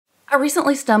I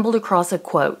recently stumbled across a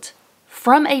quote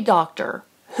from a doctor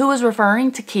who was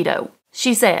referring to keto.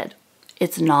 She said,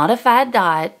 "It's not a fad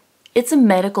diet, it's a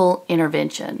medical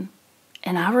intervention."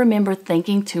 And I remember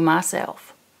thinking to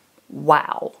myself,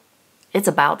 wow, it's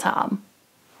about time.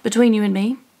 Between you and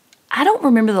me, I don't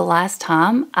remember the last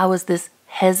time I was this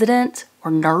hesitant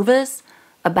or nervous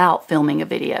about filming a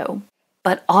video.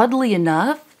 But oddly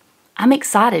enough, I'm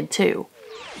excited too.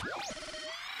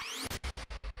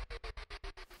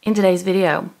 In today's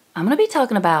video, I'm going to be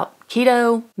talking about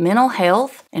keto, mental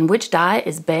health, and which diet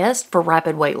is best for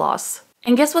rapid weight loss.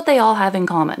 And guess what they all have in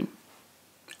common?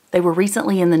 They were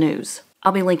recently in the news.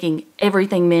 I'll be linking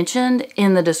everything mentioned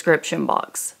in the description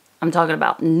box. I'm talking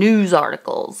about news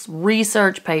articles,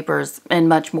 research papers, and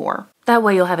much more. That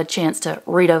way you'll have a chance to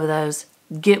read over those,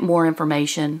 get more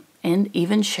information, and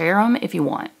even share them if you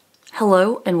want.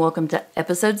 Hello and welcome to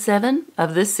episode 7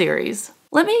 of this series.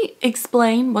 Let me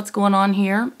explain what's going on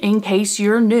here in case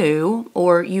you're new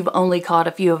or you've only caught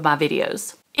a few of my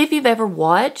videos. If you've ever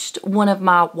watched one of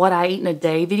my What I Eat in a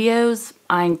Day videos,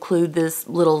 I include this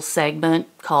little segment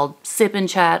called Sip and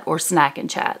Chat or Snack and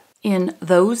Chat. In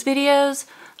those videos,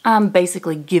 I'm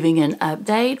basically giving an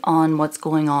update on what's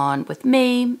going on with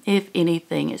me, if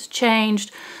anything has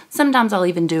changed. Sometimes I'll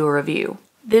even do a review.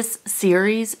 This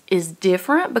series is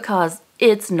different because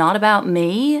it's not about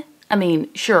me. I mean,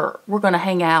 sure, we're going to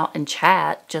hang out and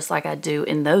chat just like I do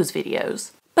in those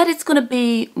videos. But it's going to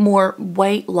be more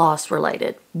weight loss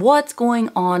related. What's going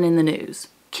on in the news?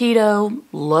 Keto,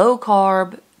 low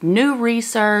carb, new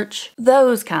research,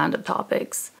 those kind of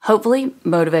topics. Hopefully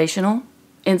motivational,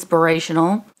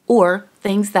 inspirational, or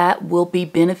things that will be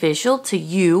beneficial to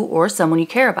you or someone you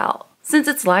care about. Since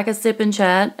it's like a sip and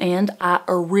chat, and I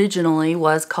originally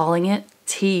was calling it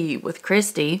Tea with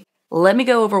Christy, let me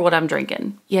go over what I'm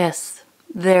drinking. Yes,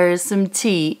 there is some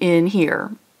tea in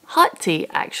here. Hot tea,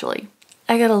 actually.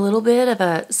 I got a little bit of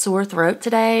a sore throat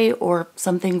today or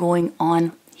something going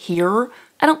on here.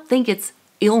 I don't think it's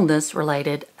illness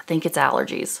related. I think it's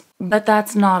allergies. But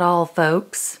that's not all,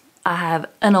 folks. I have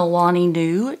an Alani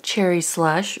Nu cherry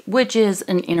slush, which is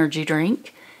an energy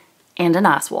drink, and an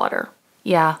ice water.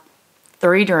 Yeah,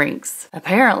 3 drinks.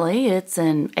 Apparently, it's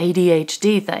an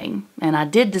ADHD thing, and I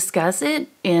did discuss it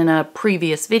in a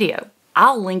previous video.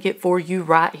 I'll link it for you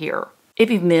right here.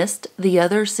 If you've missed the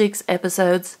other 6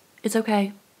 episodes, it's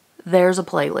okay. There's a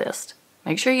playlist.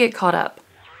 Make sure you get caught up.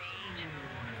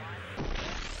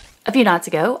 A few nights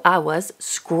ago, I was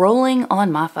scrolling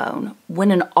on my phone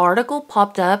when an article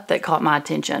popped up that caught my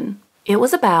attention. It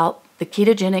was about the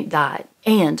ketogenic diet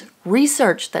and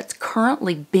research that's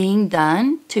currently being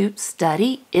done to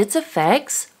study its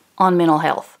effects on mental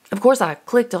health. Of course, I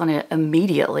clicked on it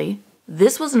immediately.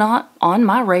 This was not on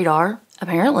my radar.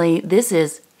 Apparently, this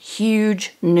is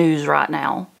huge news right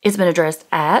now. It's been addressed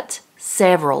at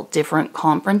several different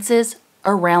conferences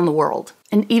around the world,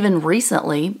 and even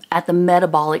recently at the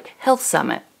Metabolic Health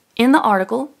Summit. In the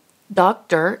article,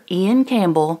 Dr. Iain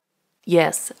Campbell,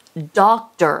 yes,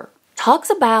 doctor, talks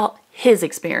about his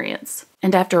experience.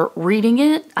 And after reading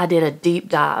it, I did a deep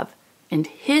dive, and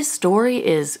his story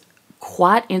is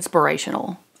quite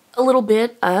inspirational. A little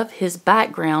bit of his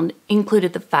background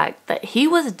included the fact that he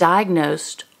was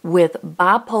diagnosed with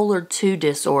bipolar II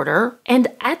disorder, and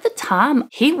at the time,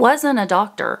 he wasn't a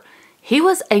doctor. He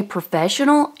was a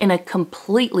professional in a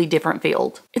completely different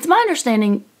field. It's my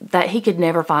understanding that he could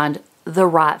never find the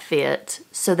right fit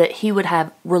so that he would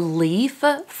have relief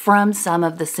from some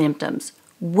of the symptoms,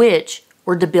 which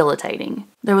were debilitating.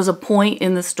 There was a point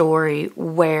in the story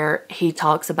where he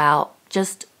talks about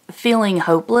just feeling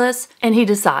hopeless, and he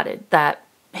decided that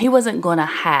he wasn't going to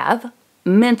have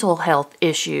mental health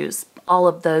issues, all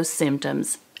of those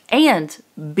symptoms, and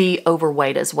be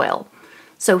overweight as well.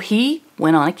 So he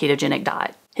went on a ketogenic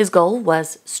diet. His goal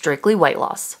was strictly weight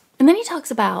loss. And then he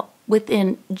talks about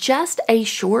within just a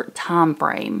short time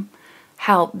frame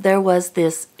how there was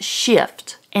this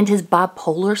shift and his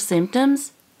bipolar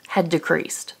symptoms had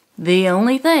decreased. The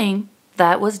only thing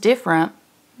that was different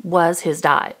was his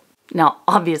diet. Now,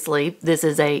 obviously, this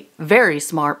is a very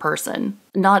smart person.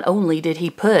 Not only did he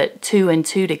put 2 and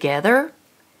 2 together,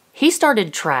 he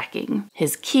started tracking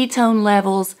his ketone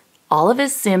levels, all of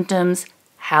his symptoms,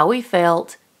 how he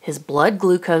felt, his blood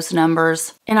glucose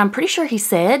numbers, and I'm pretty sure he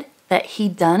said that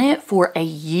he'd done it for a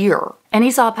year. And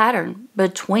he saw a pattern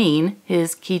between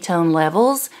his ketone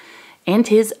levels and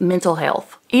his mental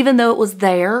health. Even though it was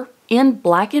there in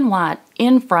black and white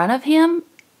in front of him,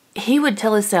 he would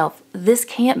tell himself, this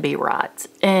can't be right,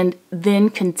 and then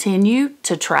continue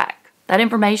to track. That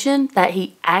information that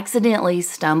he accidentally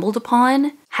stumbled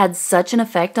upon had such an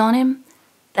effect on him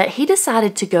that he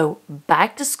decided to go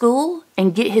back to school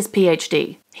and get his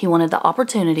PhD. He wanted the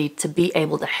opportunity to be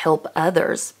able to help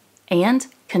others and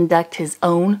conduct his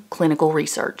own clinical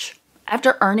research.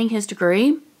 After earning his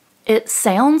degree, it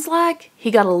sounds like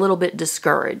he got a little bit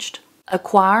discouraged.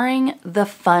 Acquiring the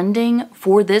funding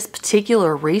for this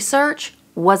particular research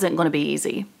wasn't going to be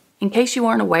easy. In case you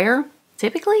aren't aware,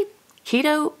 typically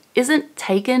keto isn't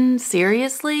taken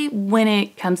seriously when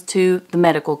it comes to the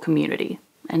medical community.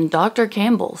 And Dr.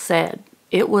 Campbell said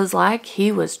it was like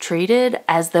he was treated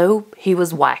as though he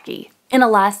was wacky. In a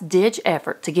last-ditch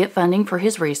effort to get funding for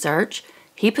his research,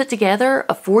 he put together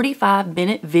a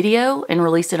 45-minute video and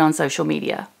released it on social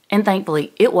media. And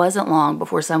thankfully, it wasn't long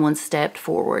before someone stepped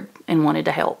forward and wanted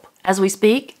to help. As we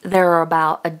speak, there are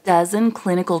about a dozen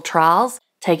clinical trials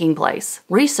taking place,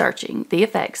 researching the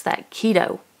effects that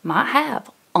keto might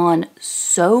have on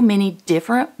so many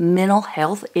different mental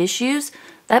health issues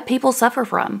that people suffer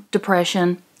from.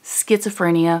 Depression,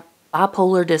 schizophrenia,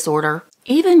 bipolar disorder,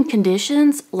 even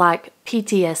conditions like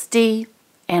PTSD,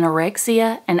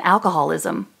 anorexia, and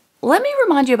alcoholism. Let me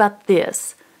remind you about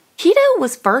this. Keto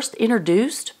was first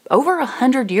introduced over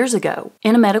 100 years ago.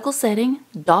 In a medical setting,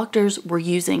 doctors were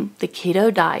using the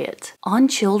keto diet on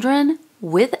children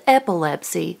with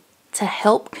epilepsy to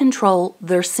help control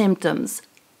their symptoms,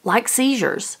 like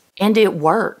seizures, and it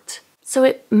worked. So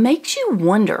it makes you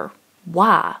wonder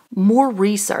why more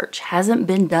research hasn't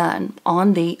been done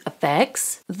on the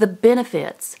effects, the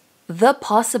benefits, the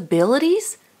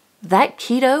possibilities that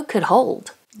keto could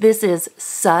hold. This is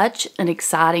such an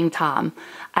exciting time.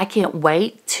 I can't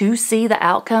wait to see the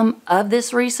outcome of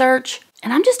this research,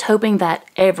 and I'm just hoping that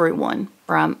everyone,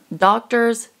 from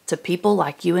doctors to people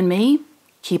like you and me,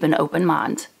 keep an open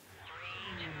mind.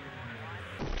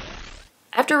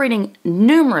 After reading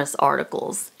numerous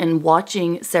articles and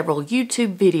watching several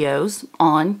YouTube videos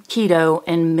on keto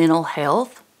and mental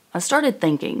health, I started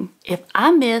thinking, if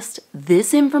I missed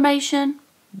this information,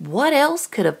 what else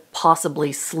could have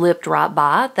possibly slipped right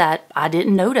by that I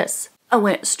didn't notice? I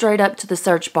went straight up to the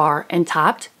search bar and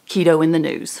typed keto in the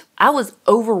news. I was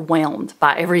overwhelmed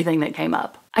by everything that came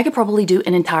up. I could probably do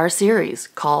an entire series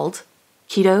called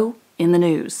Keto in the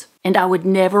News, and I would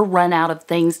never run out of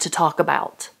things to talk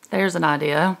about. There's an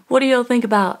idea. What do y'all think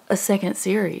about a second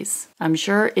series? I'm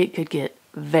sure it could get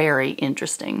very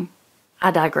interesting.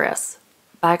 I digress.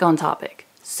 Back on topic.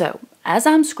 So, as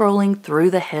I'm scrolling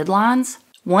through the headlines,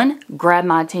 one grabbed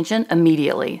my attention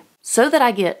immediately. So that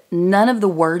I get none of the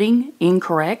wording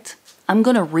incorrect, I'm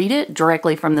going to read it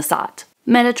directly from the site.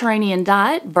 Mediterranean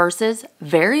diet versus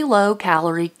very low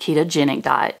calorie ketogenic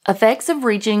diet. Effects of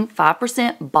reaching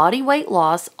 5% body weight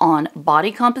loss on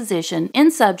body composition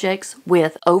in subjects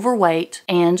with overweight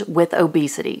and with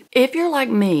obesity. If you're like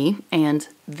me, and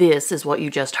this is what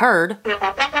you just heard,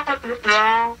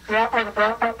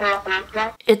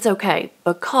 it's okay,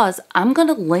 because I'm going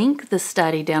to link the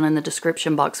study down in the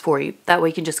description box for you. That way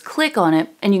you can just click on it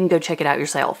and you can go check it out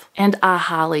yourself. And I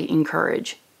highly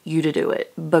encourage you to do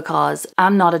it, because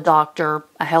I'm not a doctor,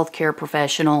 a healthcare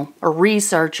professional, a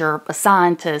researcher, a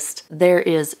scientist. There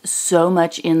is so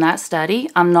much in that study.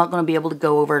 I'm not going to be able to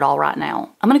go over it all right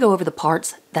now. I'm going to go over the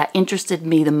parts that interested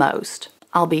me the most.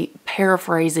 I'll be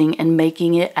paraphrasing and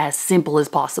making it as simple as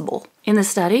possible. In the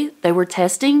study, they were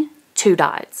testing two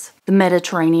diets: the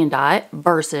Mediterranean diet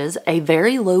versus a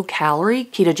very low-calorie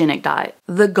ketogenic diet.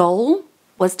 The goal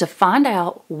was to find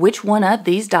out which one of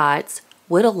these diets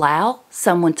would allow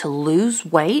someone to lose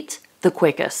weight the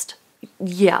quickest.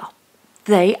 Yeah,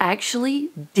 they actually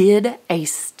did a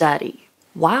study.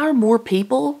 Why are more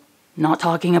people not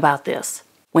talking about this?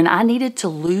 When I needed to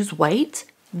lose weight,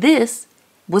 this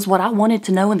was what I wanted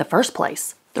to know in the first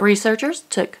place. The researchers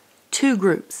took two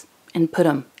groups and put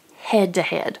them head to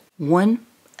head, one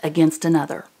against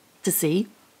another, to see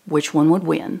which one would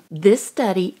win. This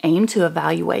study aimed to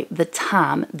evaluate the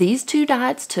time these two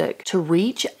diets took to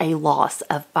reach a loss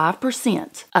of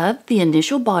 5% of the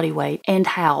initial body weight and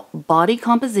how body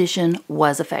composition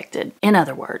was affected. In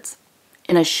other words,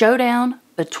 in a showdown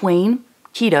between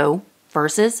keto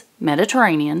versus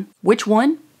Mediterranean, which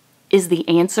one is the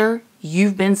answer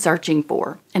you've been searching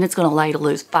for? And it's going to allow you to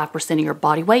lose 5% of your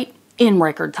body weight in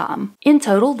record time. In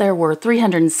total, there were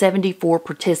 374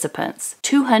 participants.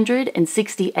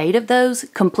 268 of those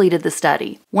completed the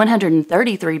study.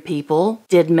 133 people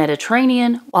did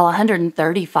Mediterranean, while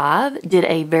 135 did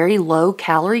a very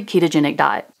low-calorie ketogenic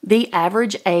diet. The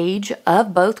average age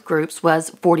of both groups was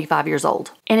 45 years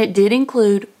old, and it did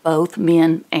include both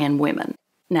men and women.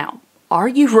 Now, are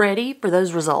you ready for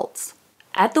those results?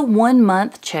 At the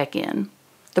 1-month check-in,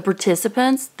 the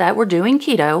participants that were doing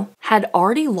keto had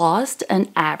already lost an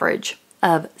average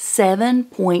of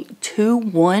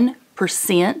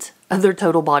 7.21% of their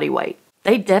total body weight.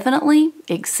 They definitely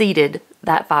exceeded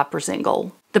that 5%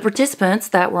 goal. The participants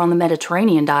that were on the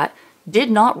Mediterranean diet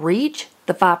did not reach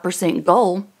the 5%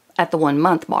 goal at the 1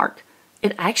 month mark.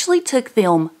 It actually took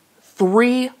them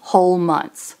 3 whole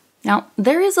months. Now,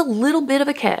 there is a little bit of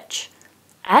a catch.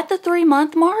 At the 3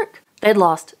 month mark, they'd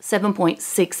lost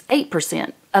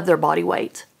 7.68% of their body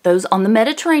weight. Those on the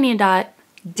Mediterranean diet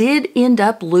did end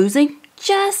up losing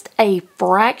just a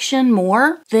fraction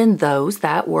more than those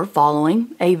that were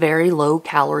following a very low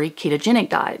calorie ketogenic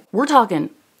diet. We're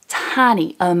talking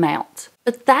tiny amount.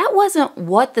 But that wasn't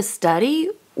what the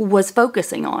study was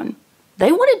focusing on.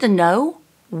 They wanted to know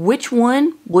which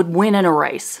one would win in a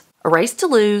race to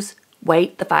lose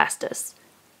weight the fastest.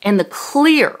 And the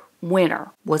clear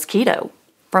winner was keto.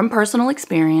 From personal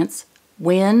experience,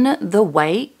 when the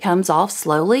weight comes off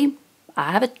slowly,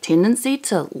 I have a tendency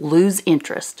to lose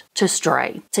interest, to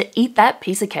stray, to eat that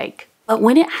piece of cake. But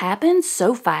when it happens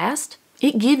so fast,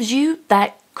 it gives you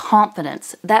that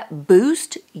confidence, that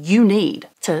boost you need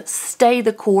to stay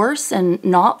the course and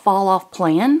not fall off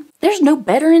plan. There's no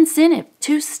better incentive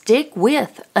to stick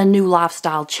with a new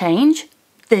lifestyle change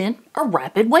than a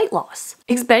rapid weight loss,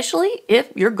 especially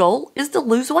if your goal is to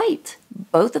lose weight.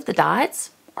 Both of the diets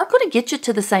are going to get you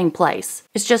to the same place.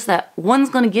 It's just that one's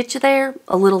going to get you there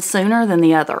a little sooner than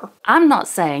the other. I'm not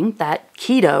saying that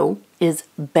keto is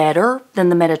better than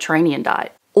the Mediterranean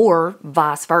diet or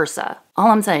vice versa.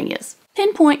 All I'm saying is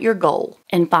pinpoint your goal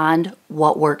and find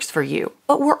what works for you.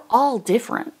 But we're all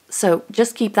different, so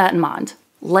just keep that in mind.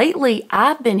 Lately,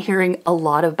 I've been hearing a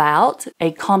lot about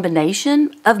a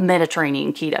combination of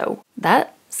Mediterranean keto.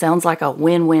 That sounds like a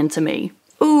win-win to me.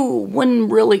 Ooh, one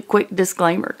really quick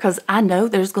disclaimer, because I know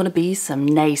there's going to be some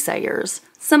naysayers.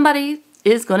 Somebody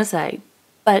is going to say,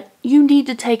 but you need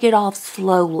to take it off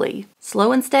slowly.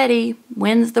 Slow and steady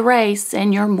wins the race,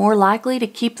 and you're more likely to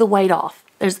keep the weight off.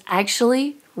 There's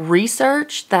actually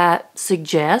research that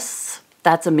suggests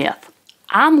that's a myth.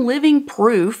 I'm living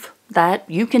proof that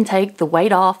you can take the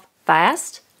weight off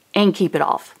fast and keep it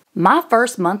off. My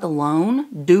first month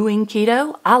alone doing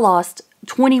keto, I lost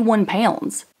 21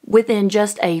 pounds. Within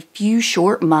just a few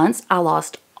short months, I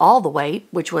lost all the weight,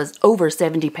 which was over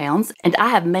 70 pounds, and I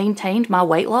have maintained my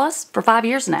weight loss for 5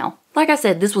 years now. Like I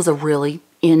said, this was a really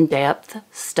in-depth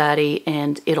study,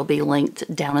 and it'll be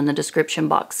linked down in the description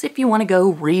box if you want to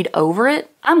go read over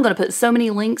it. I'm going to put so many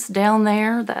links down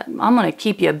there that I'm going to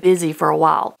keep you busy for a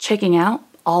while, checking out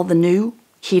all the new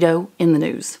keto in the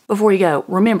news. Before you go,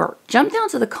 remember, jump down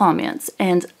to the comments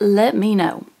and let me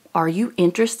know, are you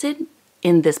interested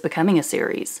in this becoming a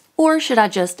series? Or should I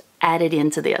just add it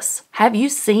into this? Have you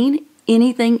seen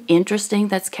anything interesting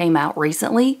that's came out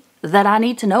recently that I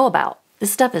need to know about?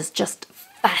 This stuff is just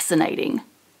fascinating.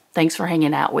 Thanks for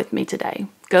hanging out with me today.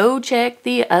 Go check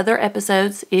the other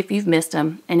episodes if you've missed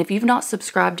them. And if you've not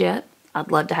subscribed yet,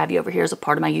 I'd love to have you over here as a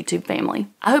part of my YouTube family.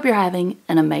 I hope you're having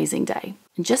an amazing day.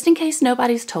 And just in case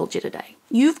nobody's told you today,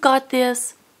 you've got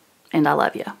this, and I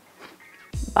love you.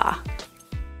 Bye.